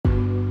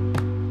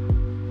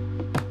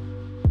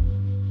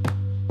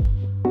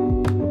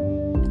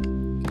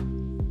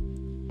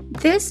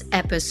This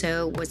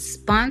episode was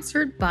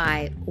sponsored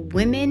by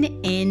Women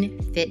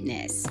in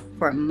Fitness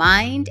for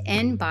mind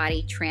and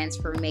body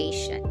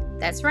transformation.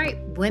 That's right,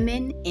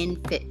 Women in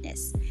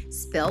Fitness.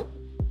 Spelled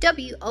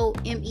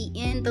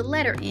WOMEN, the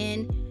letter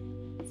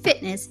N,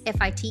 fitness,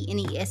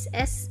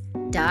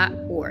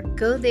 FITNESS.org.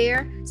 Go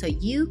there so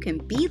you can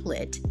be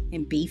lit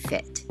and be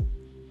fit.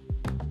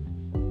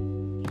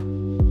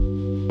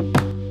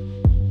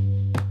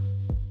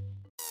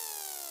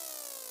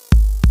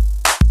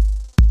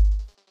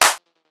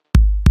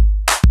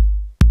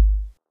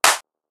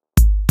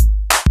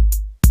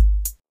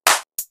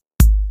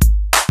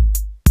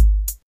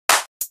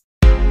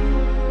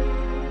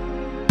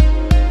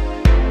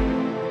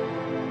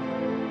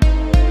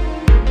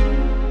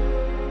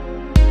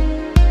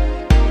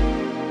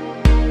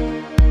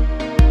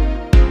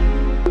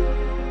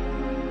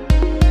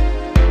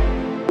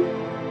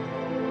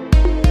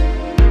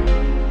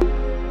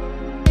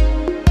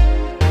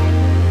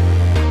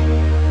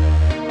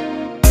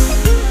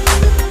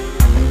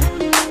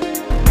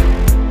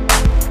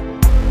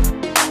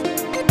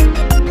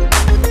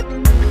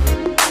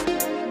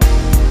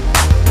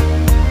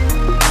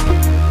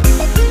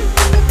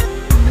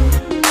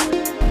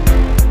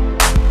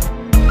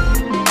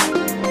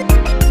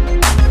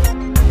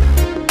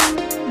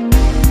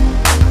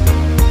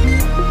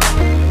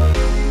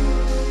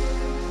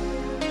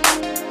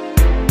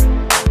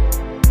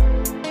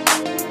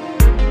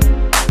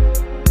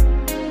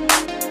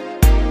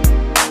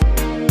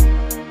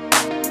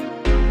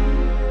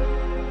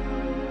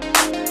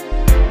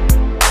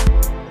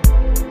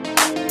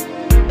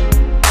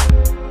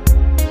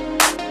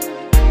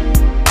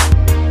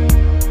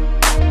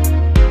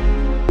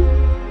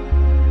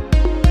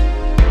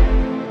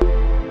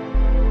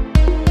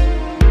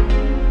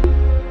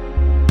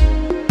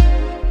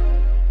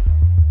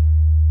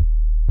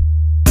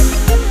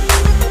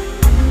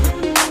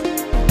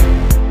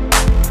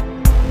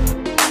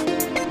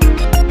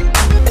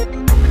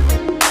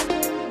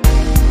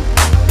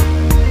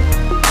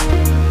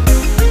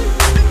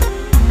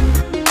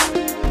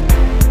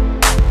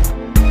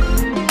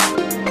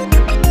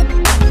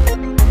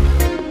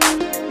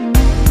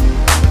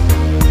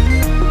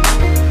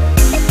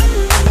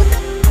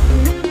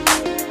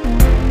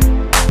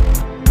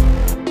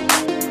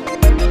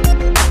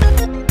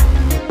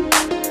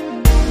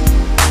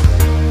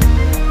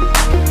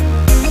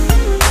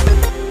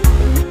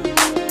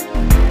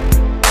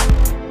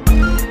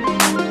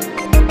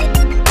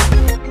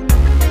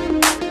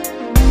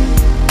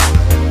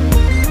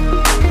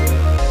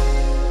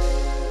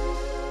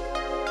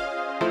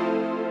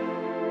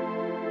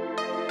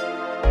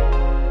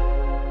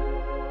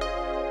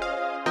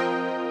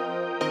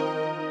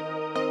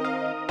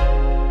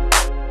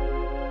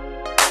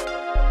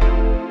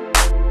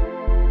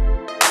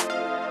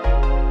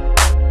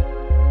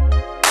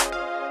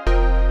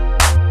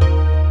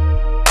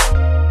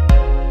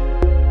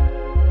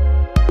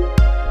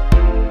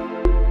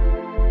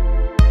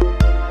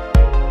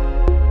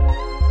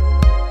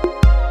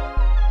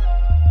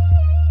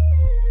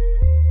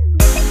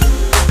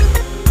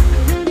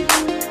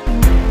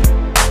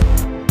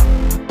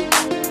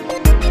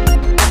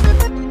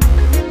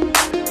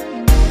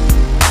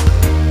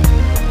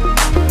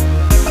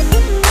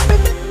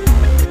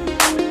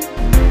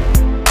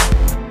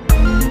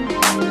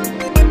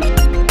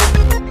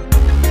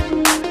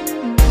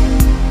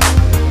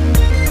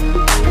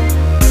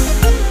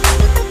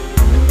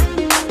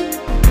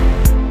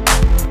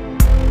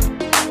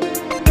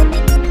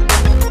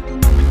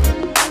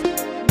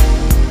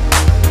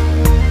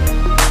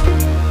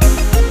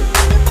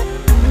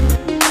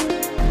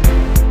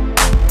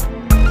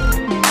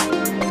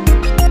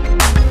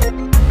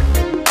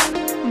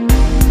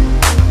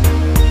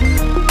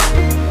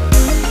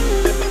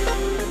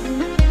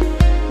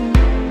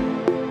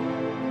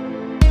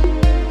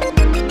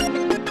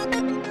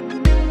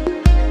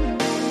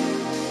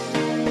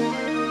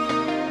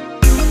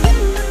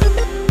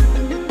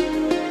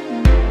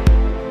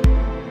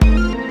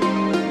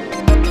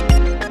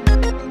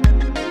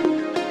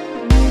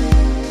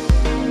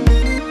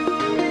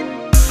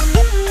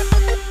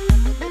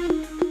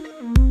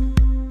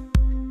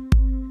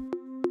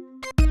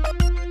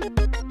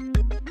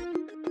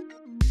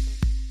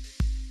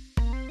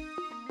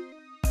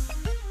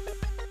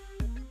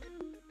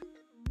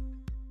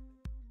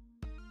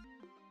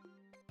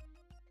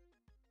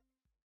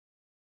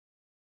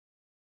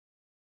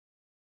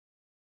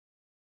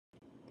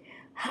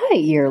 Hi,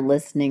 you're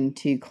listening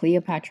to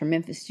Cleopatra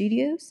Memphis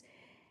Studios.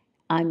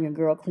 I'm your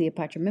girl,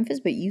 Cleopatra Memphis,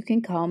 but you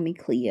can call me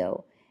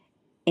Cleo.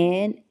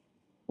 And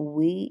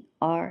we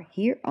are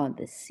here on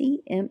the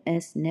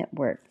CMS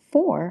Network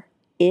for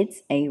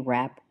It's a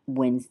Wrap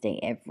Wednesday.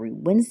 Every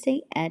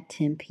Wednesday at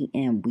 10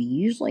 p.m. We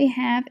usually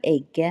have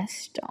a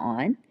guest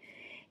on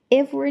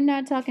if we're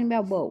not talking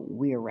about what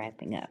we're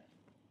wrapping up.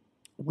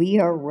 We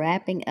are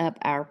wrapping up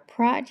our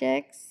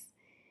projects,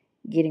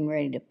 getting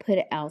ready to put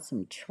out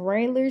some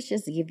trailers.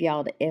 Just to give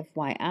y'all the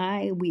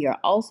FYI, we are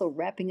also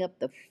wrapping up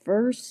the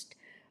first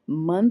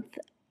month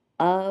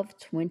of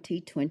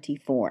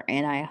 2024.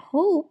 And I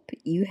hope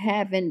you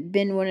haven't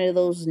been one of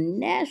those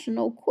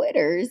national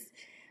quitters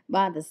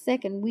by the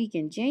second week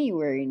in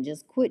January and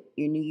just quit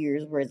your New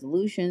Year's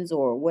resolutions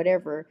or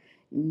whatever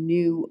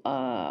new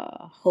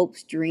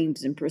hopes,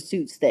 dreams, and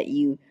pursuits that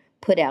you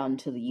put out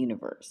into the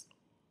universe.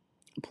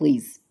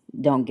 Please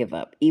don't give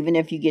up. Even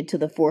if you get to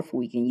the fourth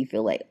week and you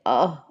feel like,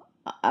 oh,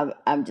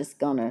 I'm just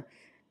going to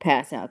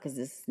pass out because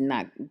it's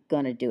not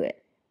going to do it.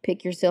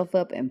 Pick yourself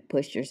up and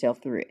push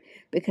yourself through it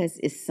because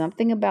it's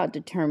something about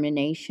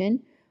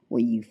determination.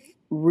 When you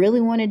really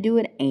want to do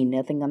it, ain't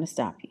nothing going to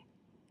stop you.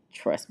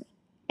 Trust me.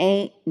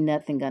 Ain't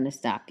nothing going to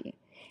stop you.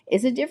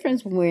 It's a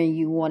difference when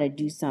you want to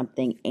do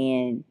something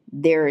and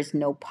there is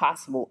no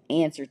possible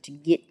answer to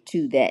get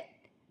to that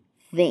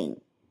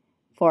thing,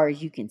 far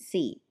as you can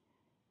see.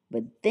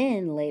 But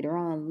then later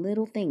on,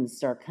 little things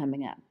start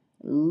coming up.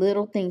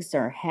 Little things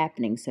start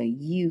happening so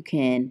you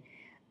can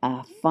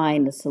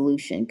find a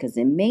solution because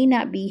it may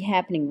not be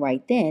happening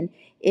right then.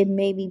 It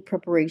may be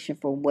preparation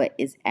for what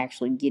is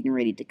actually getting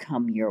ready to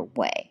come your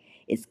way.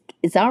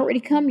 It's already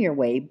come your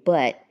way,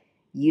 but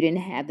you didn't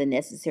have the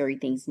necessary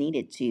things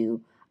needed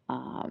to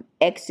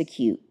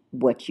execute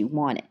what you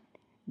wanted.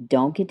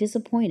 Don't get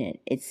disappointed.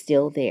 It's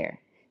still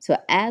there. So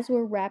as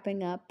we're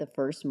wrapping up the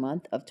first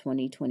month of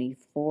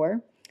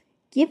 2024,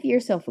 give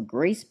yourself a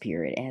grace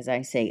period, as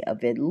I say,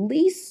 of at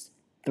least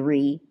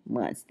 3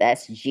 months.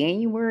 That's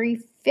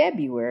January,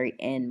 February,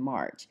 and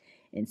March.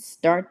 And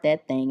start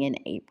that thing in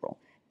April.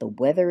 The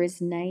weather is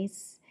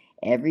nice.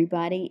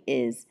 Everybody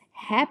is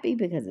happy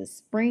because it's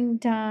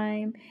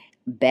springtime.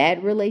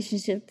 Bad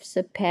relationships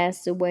have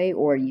passed away,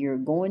 or you're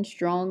going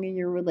strong in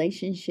your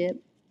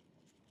relationship.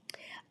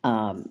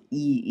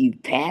 You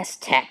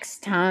passed tax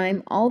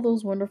time, all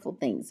those wonderful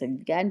things. So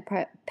you've gotten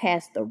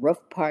past the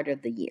rough part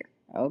of the year.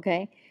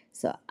 Okay,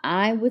 so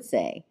I would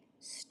say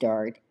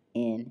start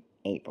in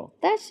April.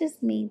 That's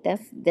just me.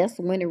 That's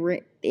when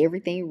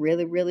everything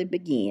really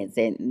begins,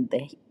 and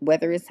the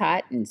weather is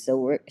hot, and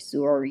so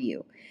are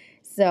you.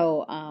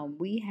 So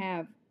we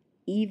have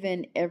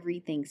even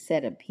everything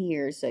set up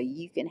here, so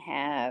you can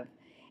have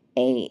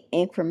a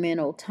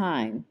incremental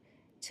time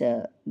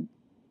to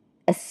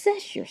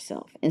assess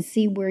yourself and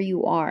see where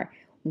you are,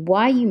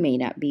 why you may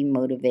not be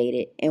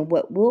motivated, and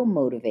what will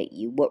motivate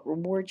you, what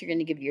rewards you're going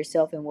to give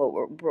yourself, and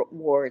what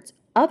rewards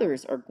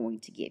others are going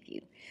to give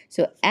you.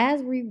 So,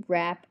 as we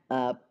wrap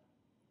up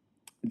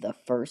the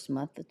first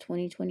month of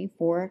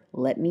 2024,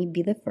 let me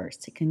be the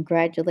first to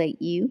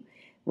congratulate you,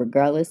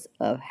 regardless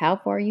of how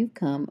far you've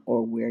come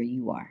or where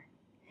you are.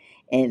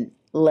 And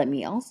let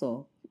me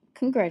also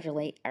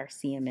congratulate our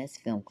CMS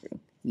film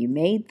crew. You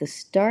made the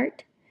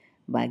start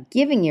by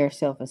giving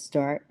yourself a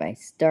start by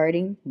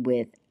starting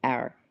with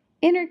our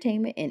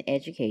entertainment and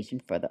education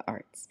for the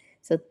arts.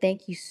 So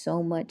thank you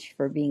so much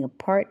for being a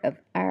part of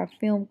our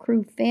film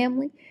crew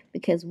family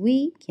because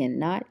we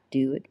cannot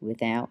do it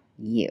without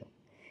you.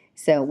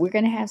 So we're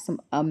going to have some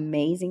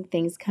amazing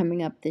things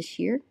coming up this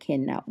year.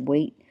 Cannot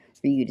wait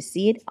for you to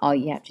see it. All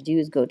you have to do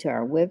is go to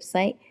our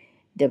website,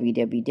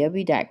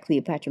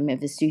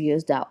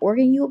 www.cleopatramemphisstudios.org,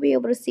 and you'll be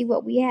able to see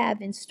what we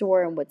have in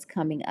store and what's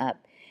coming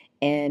up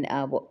and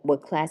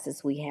what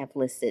classes we have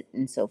listed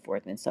and so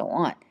forth and so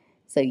on.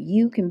 So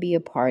you can be a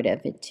part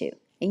of it too.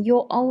 And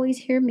you'll always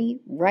hear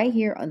me right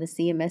here on the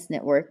CMS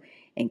Network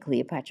and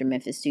Cleopatra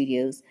Memphis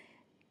Studios,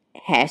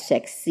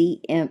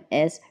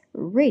 #CMS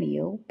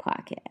Radio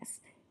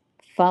Podcast.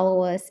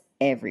 Follow us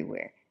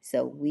everywhere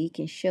so we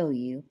can show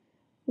you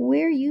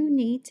where you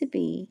need to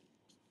be,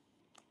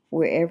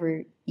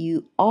 wherever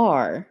you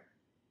are,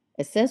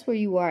 assess where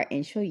you are,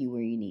 and show you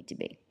where you need to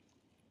be.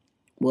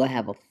 We'll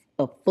have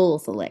a full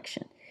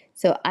selection.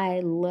 So I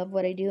love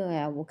what I do, and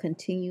I will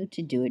continue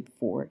to do it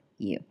for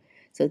you.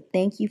 So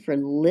thank you for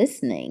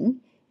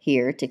listening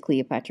here to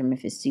Cleopatra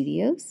Memphis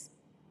Studios.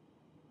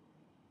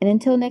 And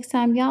until next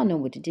time, y'all know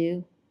what to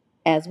do.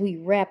 As we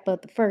wrap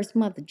up the first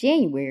month of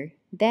January,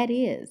 that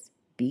is,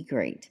 be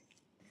great.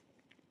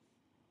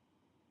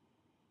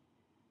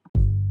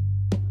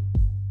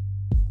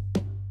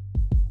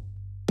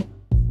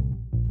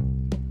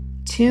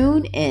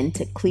 Tune in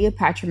to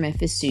Cleopatra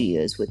Memphis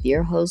Studios with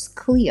your host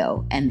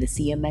Cleo and the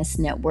CMS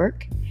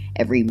Network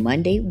every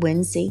Monday,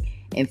 Wednesday,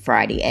 and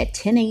Friday at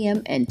 10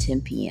 a.m. and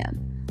 10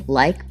 p.m.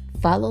 Like,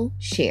 follow,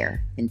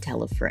 share, and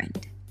tell a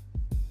friend.